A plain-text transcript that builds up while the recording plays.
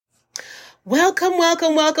Welcome,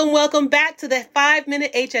 welcome, welcome, welcome back to the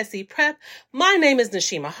 5-Minute HSE Prep. My name is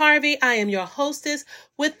Nashima Harvey. I am your hostess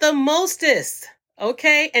with the mostest.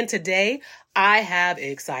 Okay, and today I have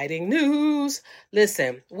exciting news.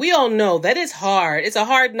 Listen, we all know that it's hard. It's a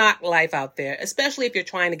hard knock life out there, especially if you're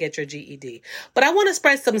trying to get your GED. But I want to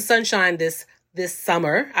spread some sunshine this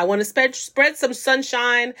summer. I want to spread some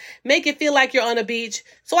sunshine, make it feel like you're on a beach.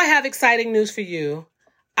 So I have exciting news for you.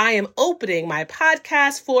 I am opening my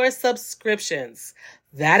podcast for subscriptions.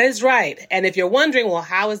 That is right. And if you're wondering, well,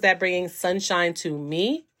 how is that bringing sunshine to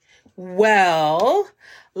me? Well,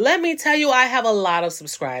 let me tell you, I have a lot of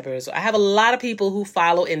subscribers. I have a lot of people who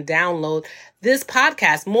follow and download this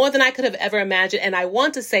podcast more than I could have ever imagined. And I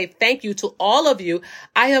want to say thank you to all of you.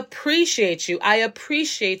 I appreciate you. I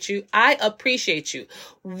appreciate you. I appreciate you.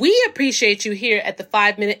 We appreciate you here at the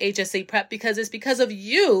 5-Minute HSE Prep because it's because of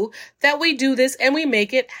you that we do this and we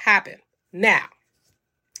make it happen. Now,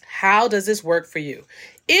 how does this work for you?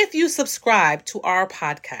 If you subscribe to our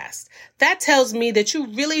podcast, that tells me that you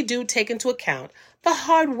really do take into account the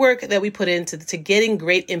hard work that we put into getting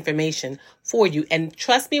great information for you. And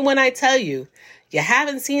trust me when I tell you, you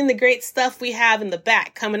haven't seen the great stuff we have in the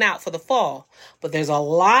back coming out for the fall, but there's a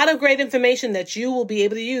lot of great information that you will be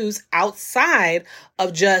able to use outside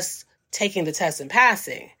of just taking the test and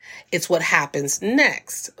passing. It's what happens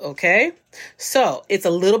next, okay? So it's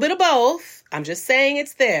a little bit of both. I'm just saying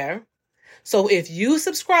it's there. So if you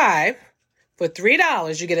subscribe for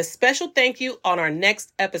 $3, you get a special thank you on our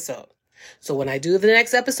next episode. So when I do the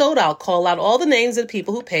next episode, I'll call out all the names of the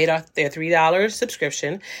people who paid their $3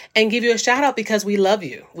 subscription and give you a shout out because we love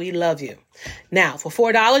you. We love you. Now, for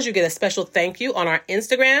 $4, you get a special thank you on our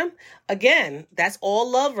Instagram. Again, that's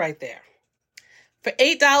all love right there. For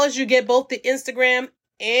 $8, you get both the Instagram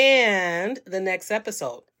and the next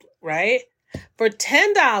episode, right? For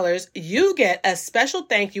 $10, you get a special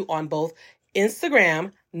thank you on both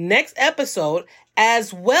Instagram, next episode,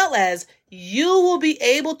 as well as you will be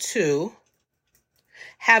able to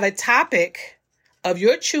have a topic of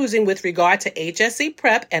your choosing with regard to HSE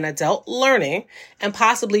prep and adult learning and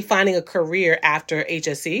possibly finding a career after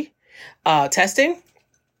HSE testing.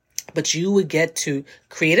 But you would get to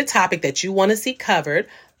create a topic that you want to see covered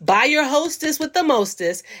by your hostess with the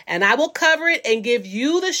mostest, and I will cover it and give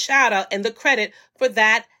you the shout out and the credit for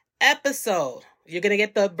that episode. You're going to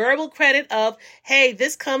get the verbal credit of, hey,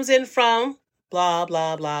 this comes in from blah,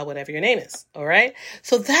 blah, blah, whatever your name is. All right.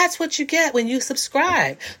 So that's what you get when you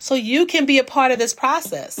subscribe. So you can be a part of this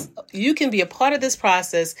process. You can be a part of this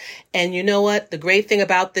process. And you know what? The great thing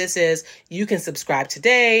about this is you can subscribe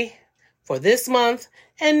today for this month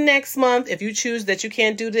and next month. If you choose that you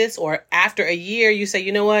can't do this, or after a year, you say,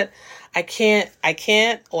 you know what? I can't,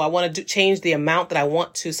 or I want to change the amount that I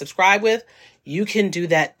want to subscribe with. You can do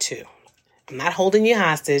that too. I'm not holding you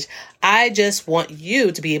hostage. I just want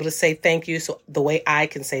you to be able to say thank you so the way I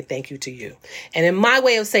can say thank you to you. And in my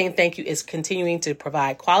way of saying thank you is continuing to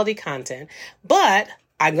provide quality content. But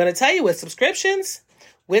I'm going to tell you with subscriptions,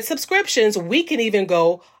 we can even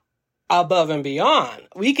go above and beyond.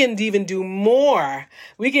 We can even do more.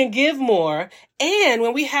 We can give more. And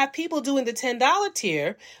when we have people doing the $10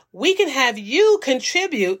 tier, we can have you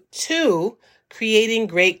contribute to creating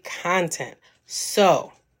great content.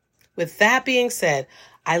 So, with that being said,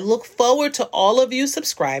 I look forward to all of you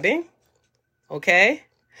subscribing. Okay?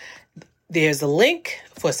 There's a link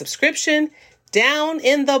for subscription down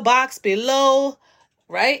in the box below,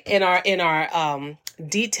 right? In our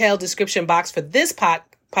detailed description box for this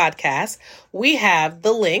podcast, we have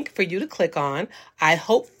the link for you to click on. I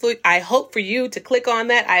hope for you to click on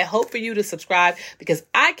that. I hope for you to subscribe because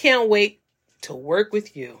I can't wait to work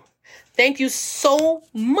with you. Thank you so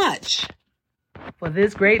much for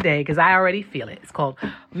this great day, because I already feel it. It's called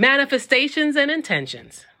Manifestations and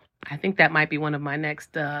Intentions. I think that might be one of my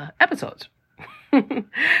next episodes.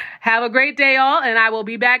 Have a great day, all, and I will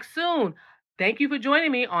be back soon. Thank you for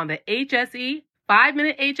joining me on the HSE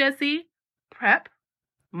 5-Minute HSE Prep.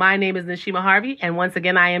 My name is Nashima Harvey, and once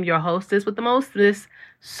again, I am your hostess with the mostest.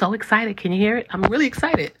 So excited. Can you hear it? I'm really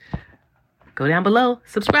excited. Go down below.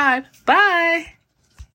 Subscribe. Bye.